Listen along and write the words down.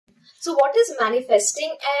So what is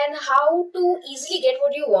manifesting and how to easily get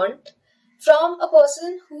what you want from a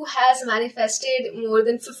person who has manifested more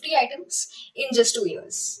than 50 items in just 2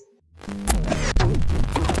 years?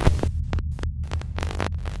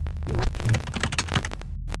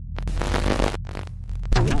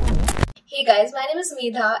 Hey guys, my name is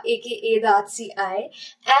Medha, aka the artsy,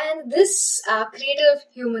 and this creative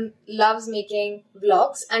human loves making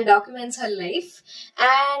vlogs and documents her life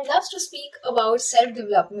and loves to speak about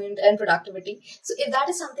self-development and productivity. So if that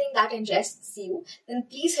is something that interests you, then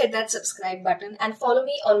please hit that subscribe button and follow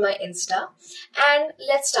me on my Insta. And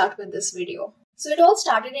let's start with this video. So it all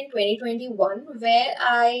started in 2021 where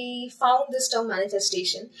I found this term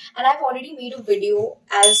manifestation, and I've already made a video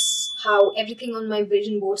as how everything on my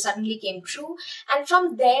vision board suddenly came true, and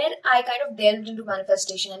from there I kind of delved into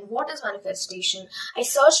manifestation. And what is manifestation? I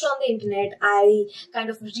searched on the internet, I kind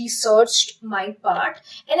of researched my part,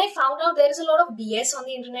 and I found out there is a lot of BS on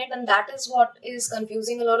the internet, and that is what is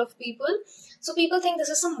confusing a lot of people. So people think this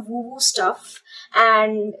is some woo-woo stuff,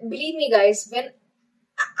 and believe me guys, when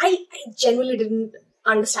I genuinely didn't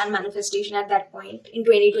understand manifestation at that point in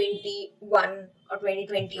 2021 or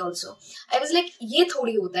 2020 also. I was like, ye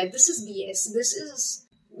thodi hota hai, this is BS, this is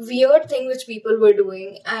weird thing which people were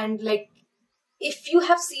doing. And like, if you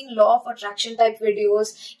have seen law of attraction type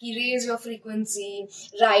videos, you raise your frequency,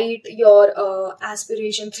 write your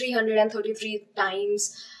aspiration 333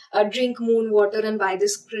 times, drink moon water and buy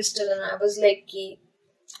this crystal, and I was like,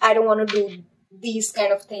 I don't want to do these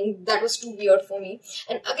kind of things. That was too weird for me.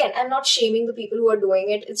 And again, I'm not shaming the people who are doing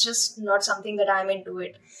it, it's just not something that I'm into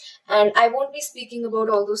it. And I won't be speaking about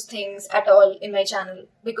all those things at all in my channel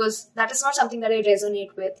because that is not something that I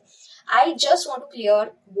resonate with. I just want to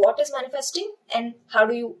clear what is manifesting and how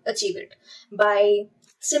do you achieve it by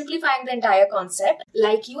simplifying the entire concept.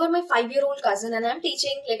 Like, you are my 5-year-old cousin and I'm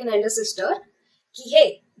teaching like an elder sister ki,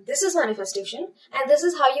 hey, this is manifestation and this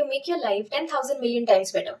is how you make your life 10,000 million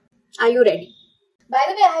times better. Are you ready? By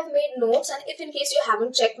the way, I have made notes, and if in case you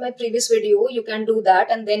haven't checked my previous video, you can do that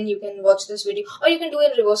and then you can watch this video, or you can do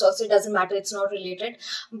it in reverse also, it doesn't matter, it's not related.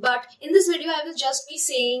 But in this video, I will just be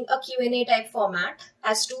saying a Q&A type format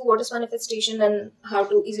as to what is manifestation and how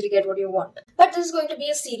to easily get what you want. But this is going to be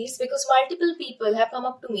a series because multiple people have come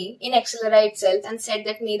up to me in XLRI itself and said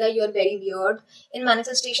that, Medha, you're very weird in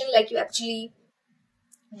manifestation, like you actually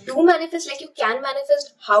do manifest, like you can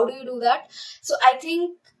manifest. How do you do that? So I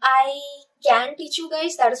think I can teach you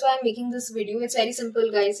guys. That is why I'm making this video. It's very simple,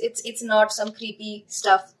 guys. It's not some creepy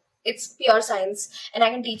stuff. It's pure science, and I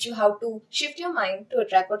can teach you how to shift your mind to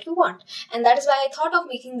attract what you want. And that is why I thought of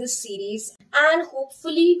making this series, and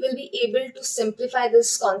hopefully we'll be able to simplify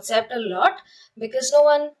this concept a lot because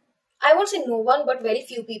I won't say no one, but very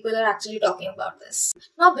few people are actually talking about this.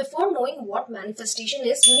 Now, before knowing what manifestation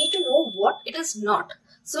is, you need to know what it is not.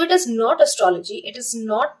 So it is not astrology, it is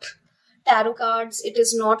not tarot cards, it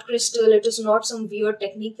is not crystal, it is not some weird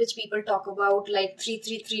technique which people talk about like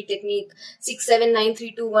 333 technique,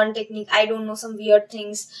 67931 technique, I don't know, some weird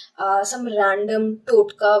things, some random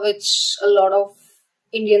totka which a lot of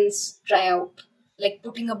Indians try out, like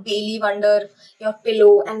putting a bay leaf under your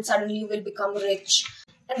pillow and suddenly you will become rich.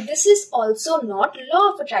 And this is also not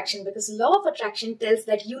law of attraction, because law of attraction tells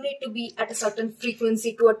that you need to be at a certain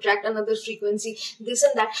frequency to attract another frequency, this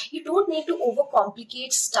and that. You don't need to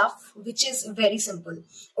overcomplicate stuff which is very simple.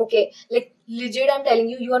 Okay, like legit, I'm telling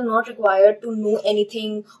you, you are not required to know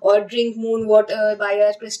anything or drink moon water, buy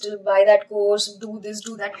that crystal, buy that course, do this,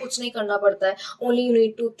 do that. Kuch nahi karna padta hai. Only you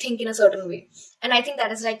need to think in a certain way. And I think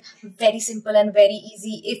that is like very simple and very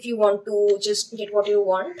easy if you want to just get what you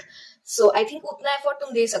want. So I think utna effort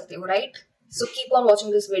tum de sakte ho, right? So keep on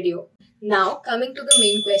watching this video. Now coming to the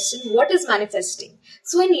main question, what is manifesting?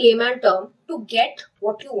 So in layman term, to get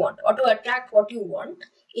what you want or to attract what you want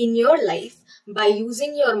in your life by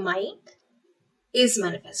using your mind is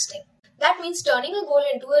manifesting. That means turning a goal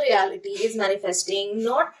into a reality is manifesting,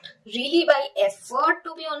 not really by effort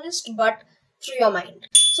to be honest, but through your mind.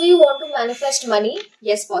 So you want to manifest money?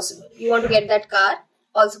 Yes, possible. You want to get that car?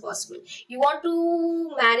 Also possible. You want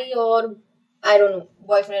to marry your, I don't know,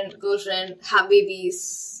 boyfriend, girlfriend, have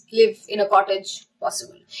babies, live in a cottage?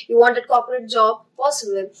 Possible. You want a corporate job?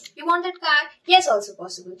 Possible. You want that car? Yes, also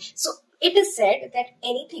possible. So it is said that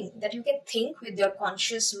anything that you can think with your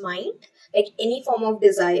conscious mind, like any form of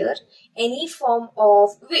desire, any form of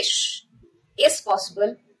wish, is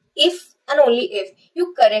possible if and only if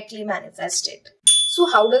you correctly manifest it. So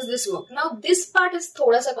how does this work? Now this part is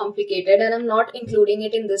thoda sa complicated and I'm not including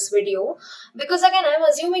it in this video because again I'm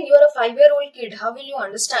assuming you're a 5-year-old kid. How will you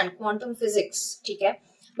understand quantum physics? Okay?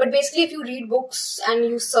 But basically, if you read books and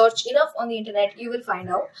you search enough on the internet, you will find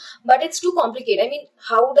out. But it's too complicated. I mean,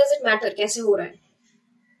 how does it matter? Kaise ho raha hai?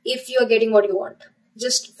 If you're getting what you want,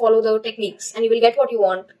 just follow the techniques and you will get what you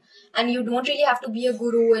want. And you don't really have to be a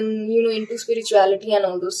guru and, into spirituality and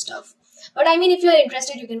all those stuff. But I mean, if you're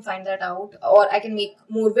interested, you can find that out, or I can make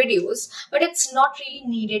more videos, but it's not really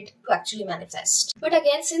needed to actually manifest. But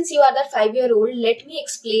again, since you are that 5-year-old, let me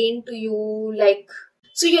explain to you,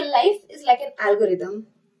 so your life is like an algorithm.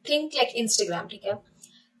 Think like Instagram, okay?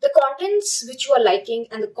 The contents which you are liking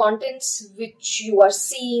and the contents which you are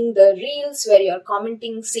seeing, the reels where you are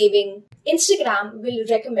commenting, saving, Instagram will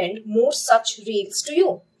recommend more such reels to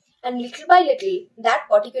you. And little by little, that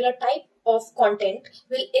particular type of content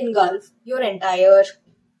will engulf your entire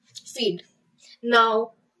feed.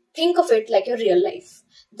 Now, think of it like your real life.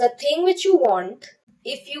 The thing which you want,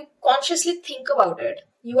 if you consciously think about it,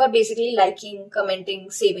 you are basically liking, commenting,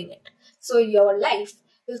 saving it. So your life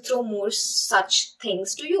will throw more such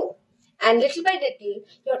things to you. And little by little,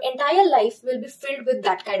 your entire life will be filled with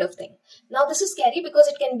that kind of thing. Now, this is scary because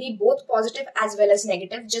it can be both positive as well as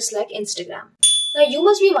negative, just like Instagram. Now, you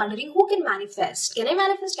must be wondering, who can manifest? Can I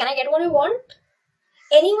manifest? Can I get what I want?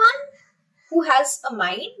 Anyone who has a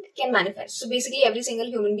mind can manifest. So basically, every single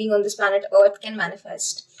human being on this planet Earth can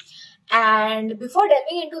manifest. And before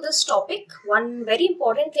delving into this topic, one very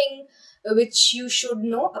important thing which you should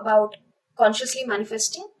know about consciously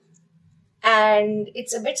manifesting, and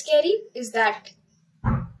it's a bit scary, is that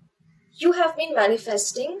you have been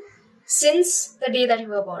manifesting since the day that you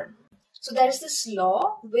were born. So there is this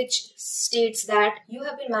law which states that you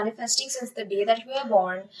have been manifesting since the day that you were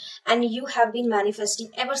born, and you have been manifesting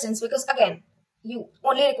ever since, because again, you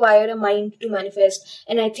only require a mind to manifest,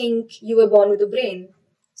 and I think you were born with a brain.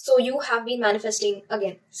 So you have been manifesting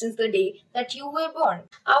again since the day that you were born.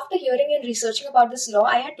 After hearing and researching about this law,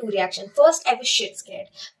 I had two reactions. First, I was shit scared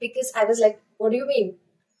because I was like, what do you mean?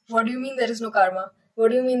 What do you mean there is no karma? What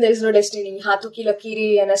do you mean there is no destiny? Haatho ki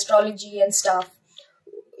lakiri and astrology and stuff.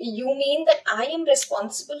 You mean that I am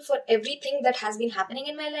responsible for everything that has been happening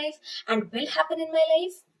in my life and will happen in my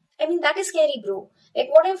life? I mean, that is scary, bro. Like,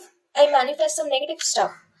 what if I manifest some negative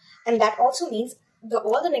stuff? And that also means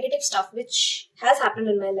all the negative stuff which has happened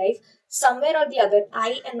in my life, somewhere or the other,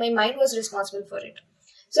 I and my mind was responsible for it.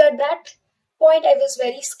 So at that point, I was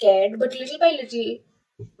very scared, but little by little,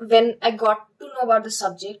 when I got to know about the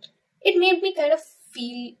subject, it made me kind of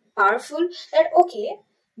feel powerful that, okay,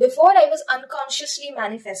 before I was unconsciously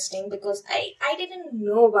manifesting because I didn't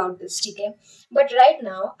know about this, okay? But right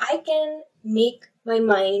now, I can make my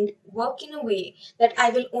mind work in a way that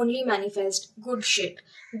I will only manifest good shit,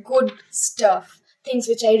 good stuff, things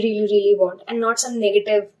which I really, really want, and not some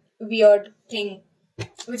negative, weird thing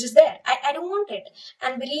which is there. I don't want it.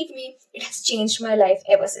 And believe me, it has changed my life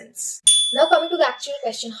ever since. Now coming to the actual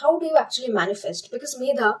question, how do you actually manifest? Because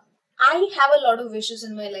Medha, I have a lot of wishes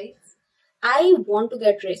in my life. I want to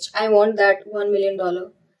get rich. I want that $1 million.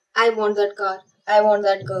 I want that car. I want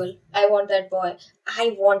that girl. I want that boy.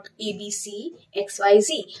 I want ABC,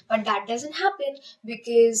 XYZ. But that doesn't happen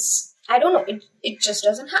because, I don't know, it just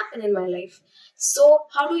doesn't happen in my life. So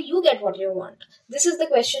how do you get what you want? This is the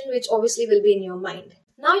question which obviously will be in your mind.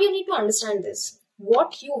 Now you need to understand this.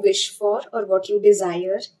 What you wish for or what you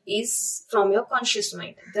desire is from your conscious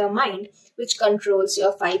mind, the mind which controls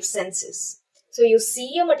your 5 senses. So you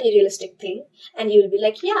see a materialistic thing and you will be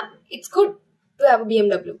like, yeah, it's good to have a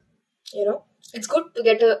BMW. It's good to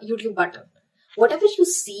get a YouTube button. Whatever you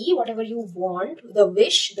see, whatever you want, the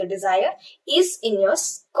wish, the desire is in your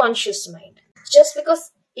conscious mind. Just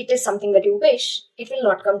because it is something that you wish, it will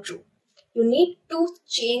not come true. You need to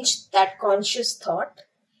change that conscious thought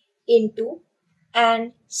into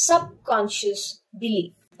an subconscious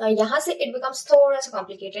belief. Now, yahan se it becomes thoda sa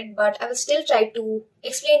complicated, but I will still try to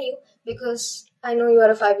explain you because I know you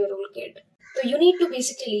are a 5-year-old kid. So you need to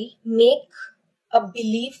basically make a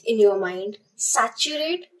belief in your mind,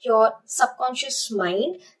 saturate your subconscious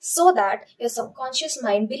mind so that your subconscious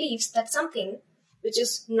mind believes that something which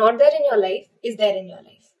is not there in your life is there in your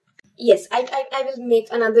life. Yes, I will make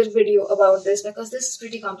another video about this because this is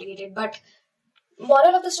pretty complicated. But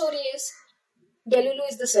moral of the story is, Delulu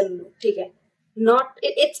is the Selulu. Okay?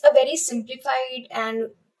 It's a very simplified and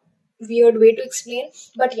weird way to explain.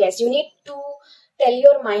 But yes, you need to tell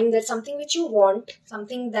your mind that something which you want,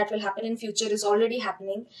 something that will happen in future is already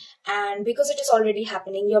happening. And because it is already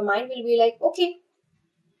happening, your mind will be like, okay,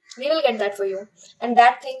 we will get that for you. And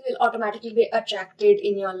that thing will automatically be attracted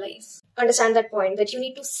in your life. Understand that point, that you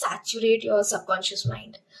need to saturate your subconscious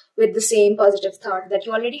mind with the same positive thought that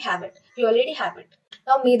you already have it. You already have it.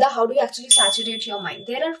 Now, Medha, how do you actually saturate your mind?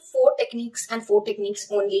 There are 4 techniques and 4 techniques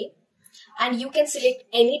only. and you can select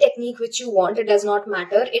any technique which you want. It does not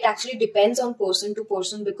matter. It actually depends on person to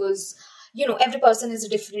person, because every person is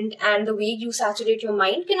different, and the way you saturate your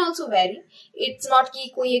mind can also vary. It's not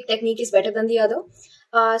ki koi ek technique is better than the other.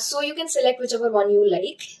 So you can select whichever one you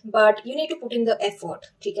like, but you need to put in the effort.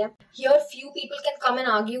 Okay? Here few people can come and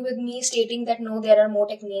argue with me, stating that no, there are more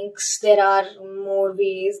techniques, there are more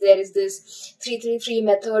ways, there is this 333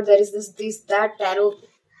 method, there is this that tarot.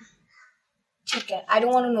 Okay, I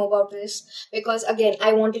don't want to know about this, because again,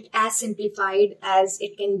 I want it as simplified as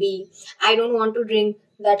it can be. I don't want to drink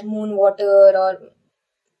that moon water, or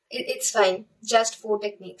it's fine. Just 4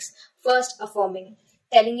 techniques. First, affirming,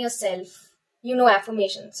 telling yourself,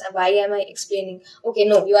 affirmations. Why am I explaining? Okay,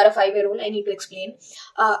 no, you are a 5-year-old, I need to explain.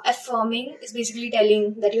 Affirming is basically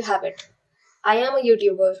telling that you have it. I am a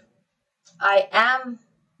YouTuber. I am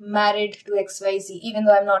married to XYZ, even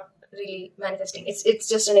though I'm not really manifesting. It's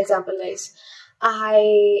just an example, guys.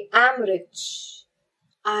 I am rich.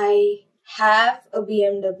 I have a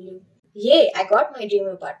BMW. Yay, I got my dream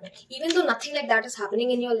apartment. Even though nothing like that is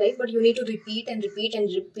happening in your life, but you need to repeat and repeat and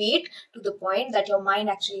repeat to the point that your mind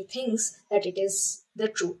actually thinks that it is the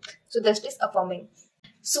truth. So that is affirming.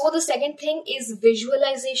 So the second thing is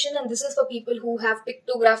visualization, and this is for people who have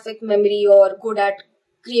pictographic memory or good at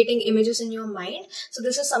creating images in your mind. So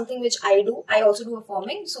this is something which I do. I also do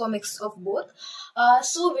affirming, so a mix of both.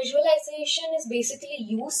 So visualization is basically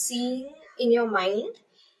you seeing in your mind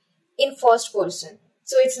in first person.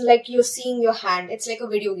 So it's like you're seeing your hand. It's like a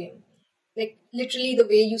video game. Like literally the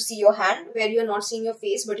way you see your hand, where you're not seeing your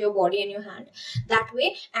face but your body and your hand. That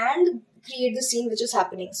way, and create the scene which is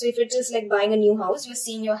happening. So if it is like buying a new house, you're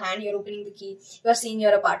seeing your hand, you're opening the key, you're seeing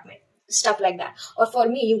your apartment. Stuff like that. Or for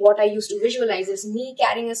me, what I used to visualize is me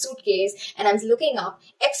carrying a suitcase and I'm looking up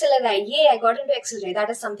XLRI. Yay, I got into XLRI. That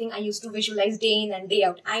is something I used to visualize day in and day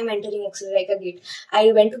out. I'm entering XLRI ka gate.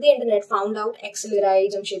 I went to the internet, found out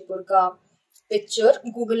XLRI Jamshedpur ka picture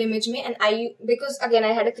Google image mein, and because again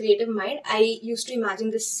I had a creative mind, I used to imagine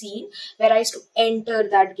this scene where I used to enter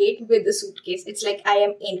that gate with the suitcase. It's like I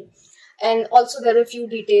am in. And also there are a few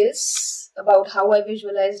details about how I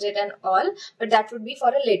visualized it and all, but that would be for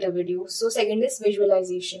a later video. So second is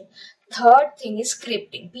visualization. Third thing is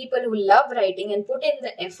scripting. People who love writing and put in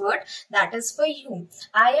the effort, that is for you.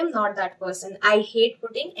 I am not that person. I hate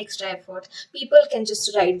putting extra effort. People can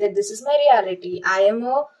just write that this is my reality. I am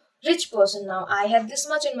a rich person now. I have this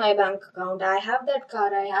much in my bank account. I have that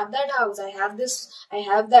car. I have that house. I have this. I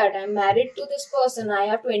have that. I'm married to this person. I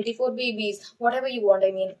have 24 babies. Whatever you want.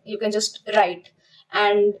 I mean, you can just write.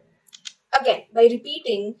 And again, by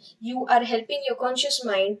repeating, you are helping your conscious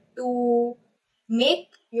mind to make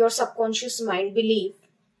your subconscious mind believe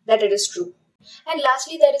that it is true. And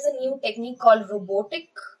lastly, there is a new technique called robotic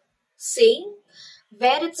saying,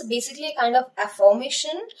 where it's basically a kind of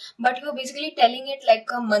affirmation, but you're basically telling it like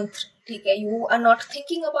a mantra. Okay? You are not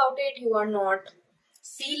thinking about it, you are not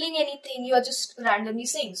feeling anything, you are just randomly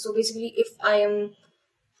saying. So basically, if I am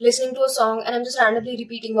listening to a song and I'm just randomly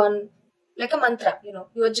repeating one, like a mantra,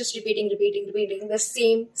 you are just repeating the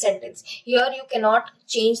same sentence. Here you cannot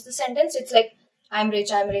change the sentence. It's like, I'm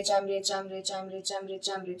rich, I'm rich, I'm rich, I'm rich, I'm rich, I'm rich,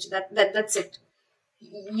 I'm rich. That's it.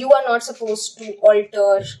 You are not supposed to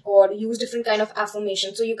alter or use different kind of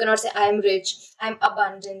affirmation. So you cannot say I am rich, I am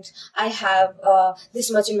abundant, I have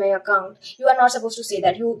this much in my account. You are not supposed to say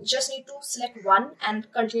that. You just need to select one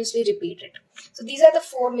and continuously repeat it. So these are the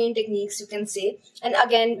 4 main techniques you can say. And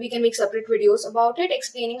again, we can make separate videos about it,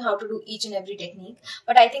 explaining how to do each and every technique.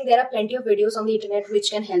 But I think there are plenty of videos on the internet which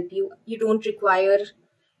can help you. You don't require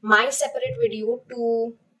my separate video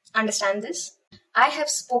to understand this. I have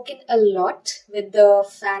spoken a lot with the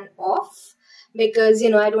fan off because,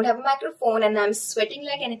 I don't have a microphone and I'm sweating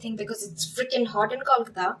like anything because it's freaking hot in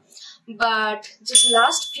Kolkata. But just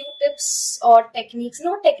last few tips or techniques,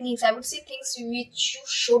 not techniques, I would say things which you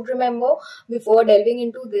should remember before delving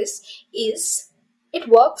into this is it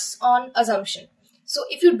works on assumption. So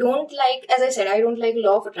if you don't like, as I said, I don't like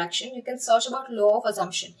law of attraction, you can search about law of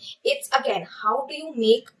assumption. It's again, how do you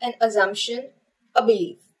make an assumption a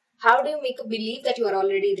belief? How do you make a belief that you are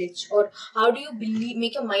already rich? Or how do you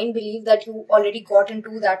make your mind believe that you already got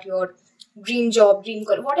into that your dream job, dream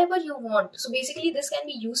career, whatever you want. So basically this can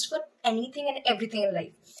be used for anything and everything in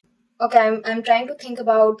life. Okay, I'm trying to think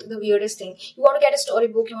about the weirdest thing. You want to get a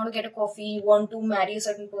storybook, you want to get a coffee, you want to marry a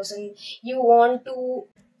certain person, you want to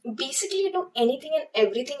basically do anything and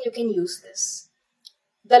everything, you can use this.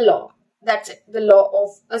 The law, that's it. The law of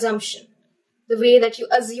assumption. The way that you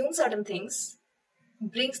assume certain things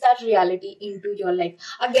brings that reality into your life.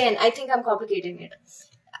 Again, I think I'm complicating it.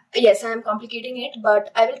 Yes, I am complicating it, but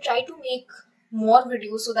I will try to make more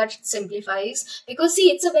videos so that it simplifies, because see,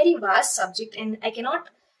 it's a very vast subject and I cannot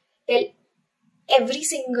tell every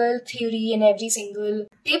single theory and every single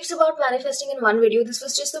tips about manifesting in one video. This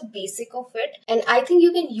was just the basic of it, and I think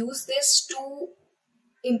you can use this to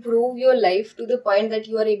improve your life to the point that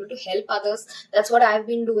you are able to help others. That's what I've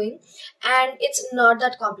been doing, and it's not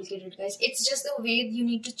that complicated, guys. It's just the way you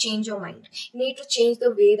need to change your mind. You need to change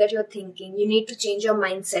the way that you're thinking. You need to change your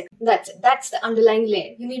mindset. That's it. That's the underlying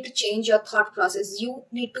layer. You need to change your thought process. You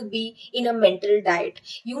need to be in a mental diet.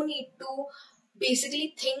 You need to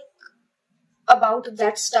basically think about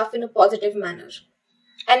that stuff in a positive manner.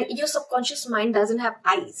 And your subconscious mind doesn't have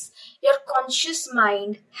eyes. Your conscious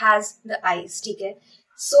mind has the eyes, okay?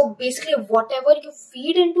 So basically, whatever you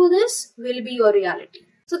feed into this will be your reality.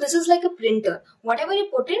 So this is like a printer. Whatever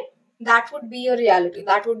you put in, that would be your reality.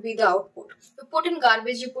 That would be the output. You put in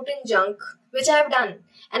garbage, you put in junk, which I have done.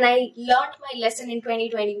 And I learned my lesson in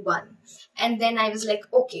 2021. And then I was like,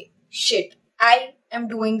 okay, shit, I am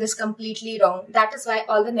doing this completely wrong. That is why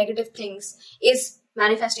all the negative things is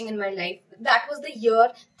manifesting in my life. That was the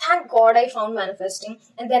year, thank God, I found manifesting,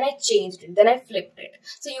 and then I changed it, then I flipped it.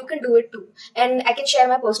 So you can do it too. And I can share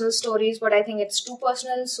my personal stories, but I think it's too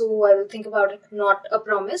personal, so I will think about it, not a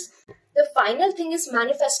promise. The final thing is,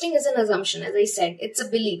 manifesting is an assumption. As I said, it's a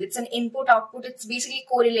belief, it's an input output. It's basically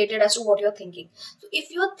correlated as to what you're thinking. So if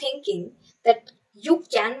you're thinking that you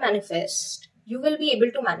can manifest, you will be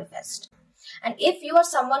able to manifest. And if you are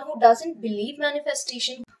someone who doesn't believe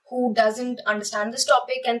manifestation, who doesn't understand this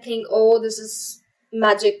topic and think, oh, this is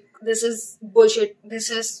magic, this is bullshit, this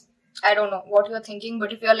is, I don't know what you're thinking,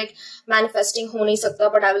 but if you're like, manifesting ho nahi sakta,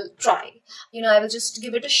 but I will try, I will just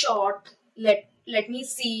give it a shot, let me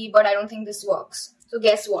see, but I don't think this works. So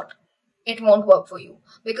guess what? It won't work for you,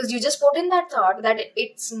 because you just put in that thought that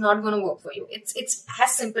it's not going to work for you. It's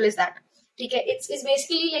as simple as that. Okay? It's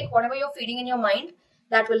basically like whatever you're feeding in your mind,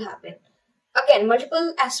 that will happen. Again,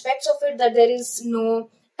 multiple aspects of it, that there is no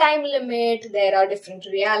time limit, there are different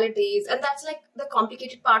realities, and that's like the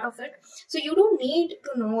complicated part of it. So you don't need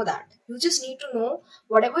to know that. You just need to know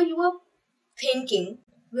whatever you are thinking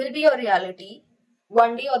will be your reality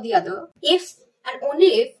one day or the other, if and only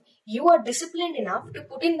if you are disciplined enough to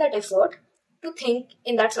put in that effort to think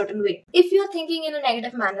in that certain way. If you are thinking in a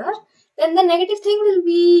negative manner, then the negative thing will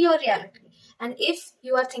be your reality. And if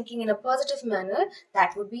you are thinking in a positive manner,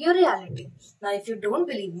 that would be your reality. Now, if you don't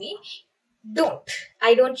believe me, don't.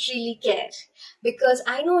 I don't really care, because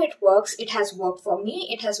I know it works. It has worked for me.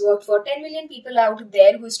 It has worked for 10 million people out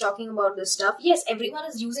there who is talking about this stuff. Yes, everyone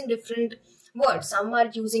is using different words. Some are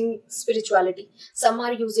using spirituality. Some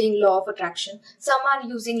are using law of attraction. Some are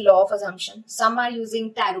using law of assumption. Some are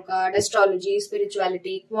using tarot card, astrology,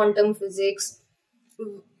 spirituality, quantum physics.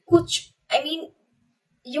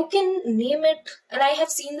 You can name it. And I have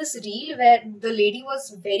seen this reel where the lady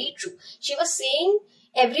was very true. She was saying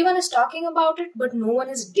everyone is talking about it, but no one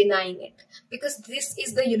is denying it, because this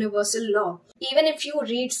is the universal law. Even if you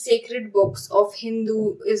read sacred books of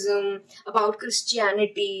Hinduism, about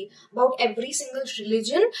Christianity, about every single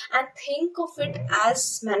religion, and think of it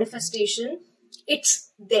as manifestation,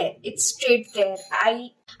 it's there. It's straight there.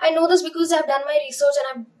 I know this because I've done my research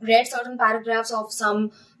and I've read certain paragraphs of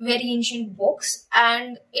some very ancient books,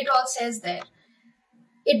 and it all says there.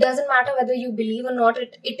 It doesn't matter whether you believe or not.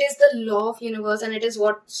 It is the law of universe, and it is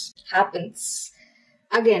what happens.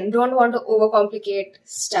 Again, don't want to overcomplicate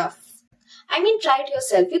stuff. Try it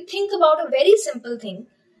yourself. You think about a very simple thing,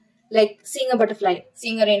 like seeing a butterfly,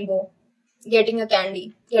 seeing a rainbow, getting a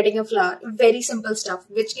candy, getting a flower. Very simple stuff,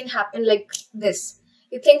 which can happen like this.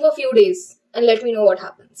 You think for a few days and let me know what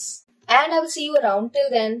happens. And I will see you around. Till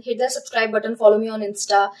then, hit the subscribe button, follow me on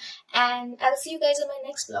Insta, and I will see you guys in my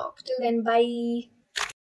next vlog. Till then, bye.